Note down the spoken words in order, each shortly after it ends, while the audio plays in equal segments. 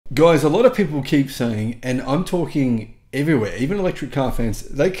Guys, a lot of people keep saying, and I'm talking everywhere, even electric car fans,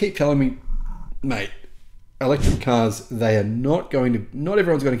 they keep telling me, mate, electric cars, not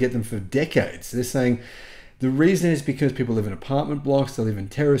everyone's going to get them for decades. They're saying the reason is because people live in apartment blocks, they live in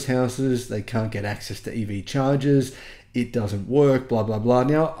terrace houses, they can't get access to EV chargers, it doesn't work, blah, blah, blah.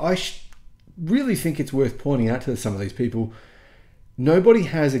 Now, I really think it's worth pointing out to some of these people, nobody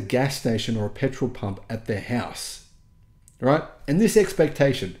has a gas station or a petrol pump at their house, right? And this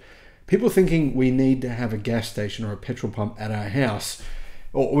expectation, people thinking we need to have a gas station or a petrol pump at our house,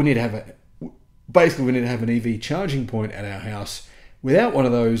 or we need to have we need to have an EV charging point at our house. Without one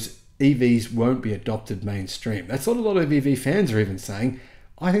of those, EVs won't be adopted mainstream. That's what a lot of EV fans are even saying.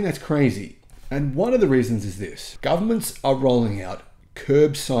 I think that's crazy. And one of the reasons is this. Governments are rolling out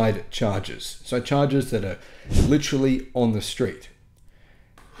kerbside chargers. So chargers that are literally on the street.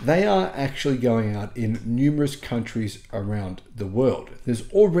 They are actually going out in numerous countries around the world. There's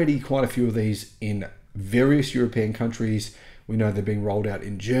already quite a few of these in various European countries. We know they're being rolled out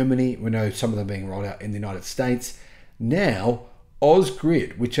in Germany. We know some of them are being rolled out in the United States. Now,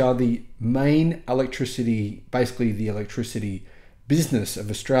 Ausgrid, which are the main electricity, basically the electricity business of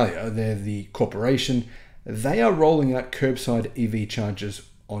Australia, they're the corporation, they are rolling out kerbside EV chargers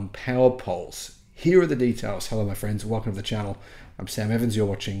on power poles. Here are the details. Hello, my friends. Welcome to the channel. I'm Sam Evans. You're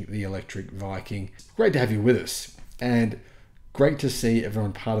watching the Electric Viking. Great to have you with us, and great to see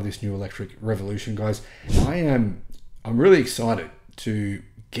everyone part of this new electric revolution, guys. I'm really excited to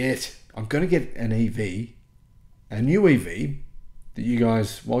I'm going to get an EV, a new EV that you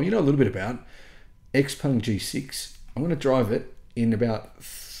guys, well, you know a little bit about, Xpeng G6. I'm going to drive it in about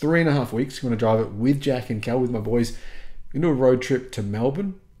 3.5 weeks. I'm going to drive it with Jack and Cal, with my boys. We're going to do a road trip to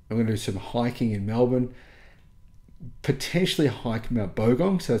Melbourne. I'm going to do some hiking in Melbourne, potentially hike Mount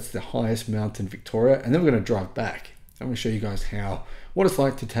Bogong, so that's the highest mountain in Victoria, and then we're going to drive back. I'm going to show you guys what it's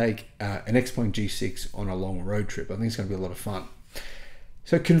like to take an Xpeng G6 on a long road trip. I think it's going to be a lot of fun.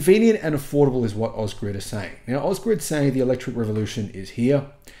 So convenient and affordable is what Ausgrid is saying. Now, Ausgrid saying the electric revolution is here,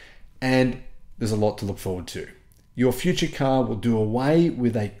 and there's a lot to look forward to. Your future car will do away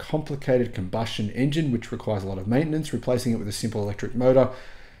with a complicated combustion engine, which requires a lot of maintenance, replacing it with a simple electric motor.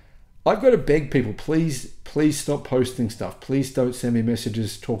 I've got to beg people, please stop posting stuff. Please don't send me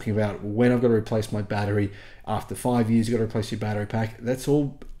messages talking about when I've got to replace my battery. After 5 years, you've got to replace your battery pack. That's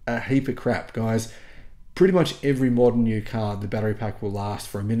all a heap of crap, guys. Pretty much every modern new car, the battery pack will last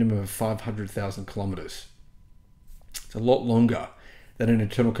for a minimum of 500,000 kilometers. It's a lot longer than an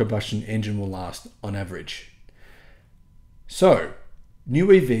internal combustion engine will last on average. So, new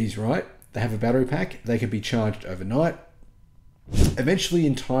EVs, right? They have a battery pack. They can be charged overnight, eventually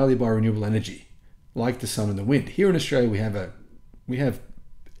entirely by renewable energy, like the sun and the wind. Here in Australia, we have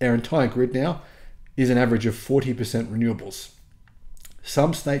our entire grid now is an average of 40% renewables.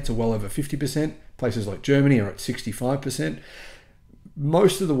 Some states are well over 50%. Places like Germany are at 65%.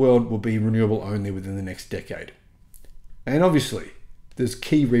 Most of the world will be renewable only within the next decade. And obviously, there's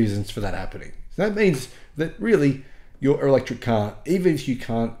key reasons for that happening. So that means that really your electric car, even if you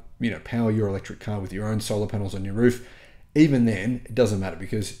can't, power your electric car with your own solar panels on your roof, even then, it doesn't matter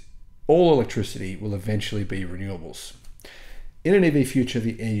because all electricity will eventually be renewables. In an EV future,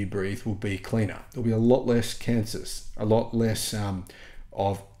 the air you breathe will be cleaner. There'll be a lot less cancers, a lot less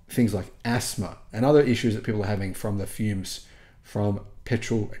of things like asthma and other issues that people are having from the fumes from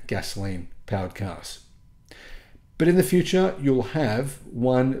petrol and gasoline powered cars. But in the future, you'll have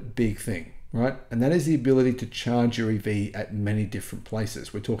one big thing, right? And that is the ability to charge your EV at many different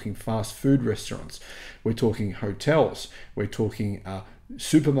places. We're talking fast food restaurants. We're talking hotels. We're talking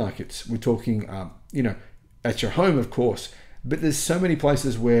supermarkets. We're talking, at your home, of course. But there's so many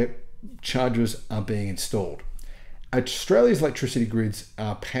places where chargers are being installed. Australia's electricity grids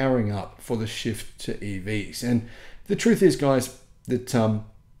are powering up for the shift to EVs. And the truth is, guys, that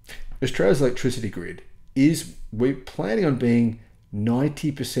Australia's electricity grid we're planning on being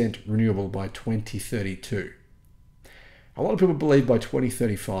 90% renewable by 2032. A lot of people believe by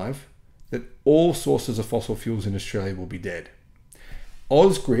 2035 that all sources of fossil fuels in Australia will be dead.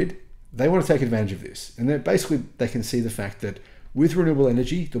 Ausgrid, they want to take advantage of this. And they can see the fact that with renewable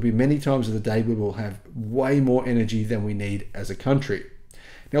energy, there'll be many times of the day we will have way more energy than we need as a country.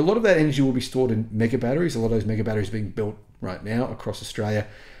 Now, a lot of that energy will be stored in mega batteries. A lot of those mega batteries are being built right now across Australia.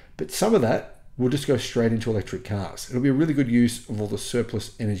 But some of that will just go straight into electric cars. It'll be a really good use of all the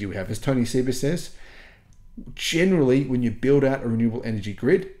surplus energy we have. As Tony Seba says, generally, when you build out a renewable energy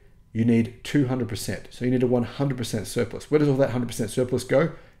grid, you need 200%. So you need a 100% surplus. Where does all that 100% surplus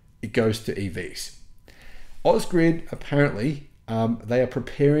go? It goes to EVs. Ausgrid, apparently, they are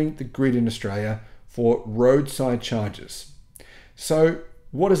preparing the grid in Australia for roadside chargers. So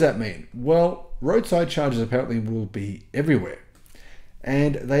What does that mean? Well, roadside chargers apparently will be everywhere.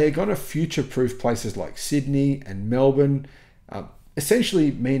 And they are going to future-proof places like Sydney and Melbourne,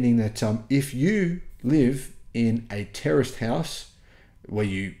 essentially meaning that if you live in a terraced house where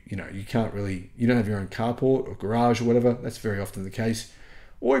you don't have your own carport or garage or whatever, that's very often the case,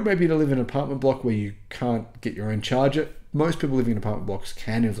 or maybe to live in an apartment block where you can't get your own charger. Most people living in apartment blocks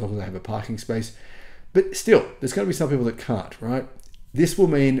can, as long as they have a parking space, but still, there's going to be some people that can't, right? This will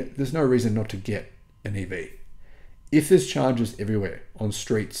mean there's no reason not to get an EV. If there's chargers everywhere, on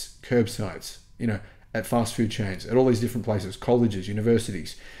streets, curbsides, at fast food chains, at all these different places, colleges,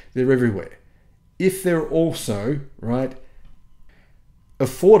 universities, they're everywhere. If they're also, right,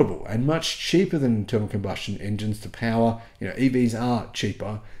 affordable and much cheaper than internal combustion engines to power, EVs are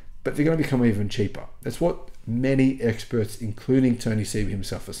cheaper, but they're going to become even cheaper. That's what many experts, including Tony Seba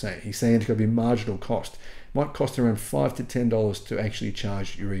himself, are saying. He's saying it's going to be marginal cost. It might cost around $5 to $10 to actually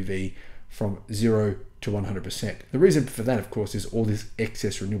charge your EV from 0 to 100%. The reason for that, of course, is all this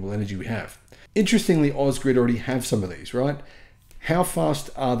excess renewable energy we have. Interestingly, Ausgrid already have some of these, right? How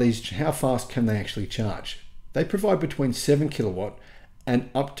fast are these? How fast can they actually charge? They provide between 7 kilowatt and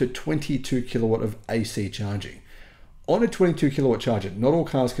up to 22 kilowatt of AC charging. On a 22 kilowatt charger, not all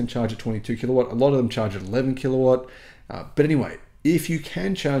cars can charge at 22 kilowatt. A lot of them charge at 11 kilowatt. But anyway, if you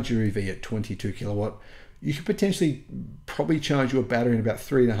can charge your EV at 22 kilowatt, you could potentially probably charge your battery in about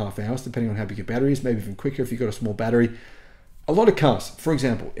 3.5 hours, depending on how big your battery is, maybe even quicker if you've got a small battery. A lot of cars, for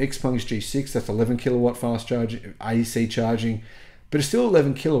example, Xpeng's G6, that's 11 kilowatt fast charging, AC charging, but it's still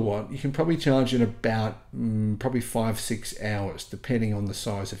 11 kilowatt. You can probably charge in about probably 5-6 hours, depending on the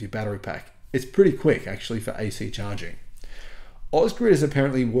size of your battery pack. It's pretty quick, actually, for AC charging. Ausgrid is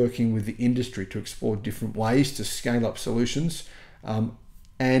apparently working with the industry to explore different ways to scale up solutions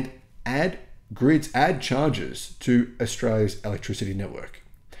and add chargers to Australia's electricity network.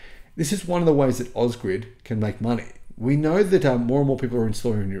 This is one of the ways that Ausgrid can make money. We know that more and more people are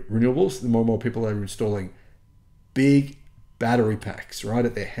installing renewables, the more and more people are installing big battery packs, right,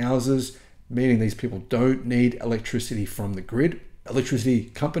 at their houses, meaning these people don't need electricity from the grid. Electricity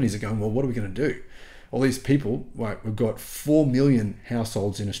companies are going, well, what are we going to do? All these people, right, we've got 4 million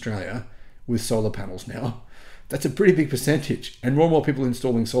households in Australia with solar panels now. That's a pretty big percentage. And more people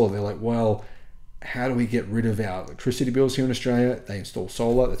installing solar. They're like, well, how do we get rid of our electricity bills here in Australia? They install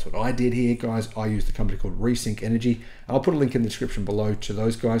solar. That's what I did here, guys. I used a company called Resync Energy. I'll put a link in the description below to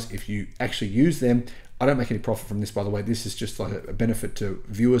those guys. If you actually use them, I don't make any profit from this, by the way. This is just like a benefit to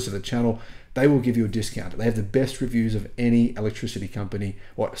viewers of the channel. They will give you a discount. They have the best reviews of any electricity company,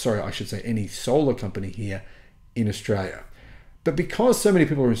 or sorry, I should say any solar company here in Australia. But because so many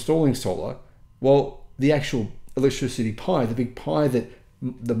people are installing solar, well, the actual electricity pie, the big pie that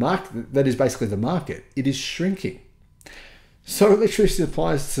the market, that is basically the market, it is shrinking. So electricity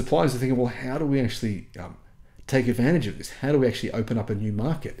suppliers are thinking, well, how do we actually take advantage of this? How do we actually open up a new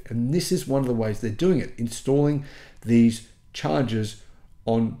market? And this is one of the ways they're doing it, installing these chargers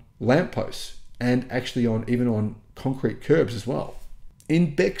on lampposts and actually even on concrete curbs as well.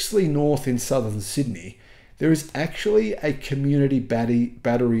 In Bexley North in southern Sydney, there is actually a community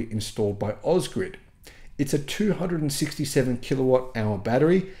battery installed by Ausgrid. It's a 267 kilowatt hour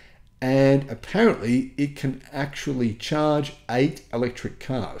battery, and apparently it can actually charge 8 electric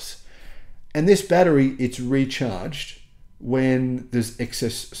cars. And this battery, it's recharged when there's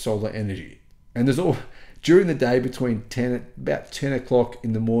excess solar energy. And there's during the day between about 10 o'clock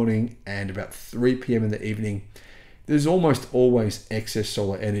in the morning and about 3 p.m. in the evening, there's almost always excess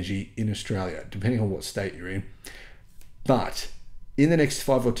solar energy in Australia, depending on what state you're in. But in the next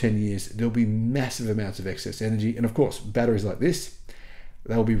 5 or 10 years, there'll be massive amounts of excess energy. And of course, batteries like this,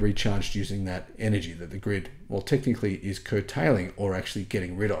 they'll be recharged using that energy that the grid, well, technically is curtailing or actually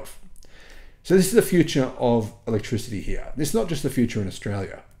getting rid of. So this is the future of electricity here. This is not just the future in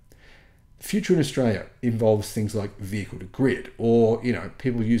Australia. The future in Australia involves things like vehicle to grid, or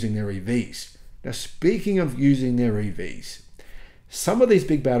people using their EVs. Now, speaking of using their EVs, some of these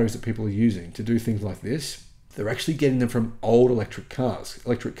big batteries that people are using to do things like this, they're actually getting them from old electric cars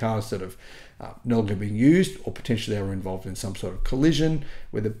that have no longer been used, or potentially they were involved in some sort of collision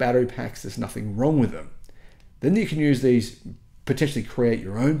where the battery packs, there's nothing wrong with them. Then you can use these, potentially create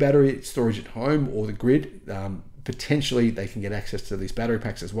your own battery storage at home or the grid. Potentially they can get access to these battery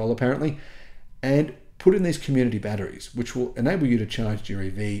packs as well, apparently, and put in these community batteries, which will enable you to charge your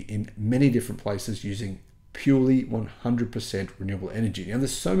EV in many different places using purely 100% renewable energy. Now,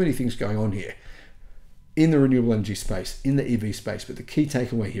 there's so many things going on here in the renewable energy space, in the EV space, but the key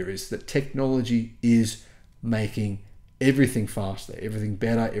takeaway here is that technology is making everything faster, everything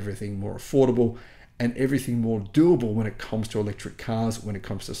better, everything more affordable, and everything more doable when it comes to electric cars, when it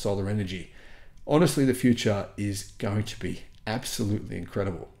comes to solar energy. Honestly, the future is going to be absolutely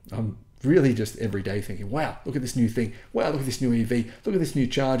incredible. I'm really just every day thinking, wow, look at this new thing. Wow, look at this new EV. Look at this new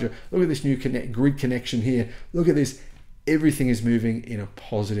charger. Look at this new grid connection here. Look at this. Everything is moving in a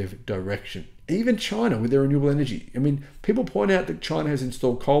positive direction. Even China with their renewable energy. I mean, people point out that China has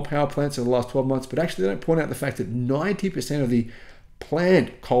installed coal power plants over the last 12 months, but actually they don't point out the fact that 90% of the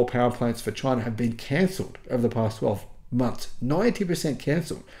planned coal power plants for China have been cancelled over the past 12 months. 90%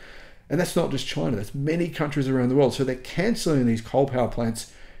 cancelled. And that's not just China, that's many countries around the world. So they're cancelling these coal power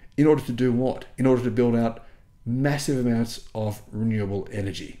plants in order to do what? In order to build out massive amounts of renewable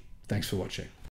energy. Thanks for watching.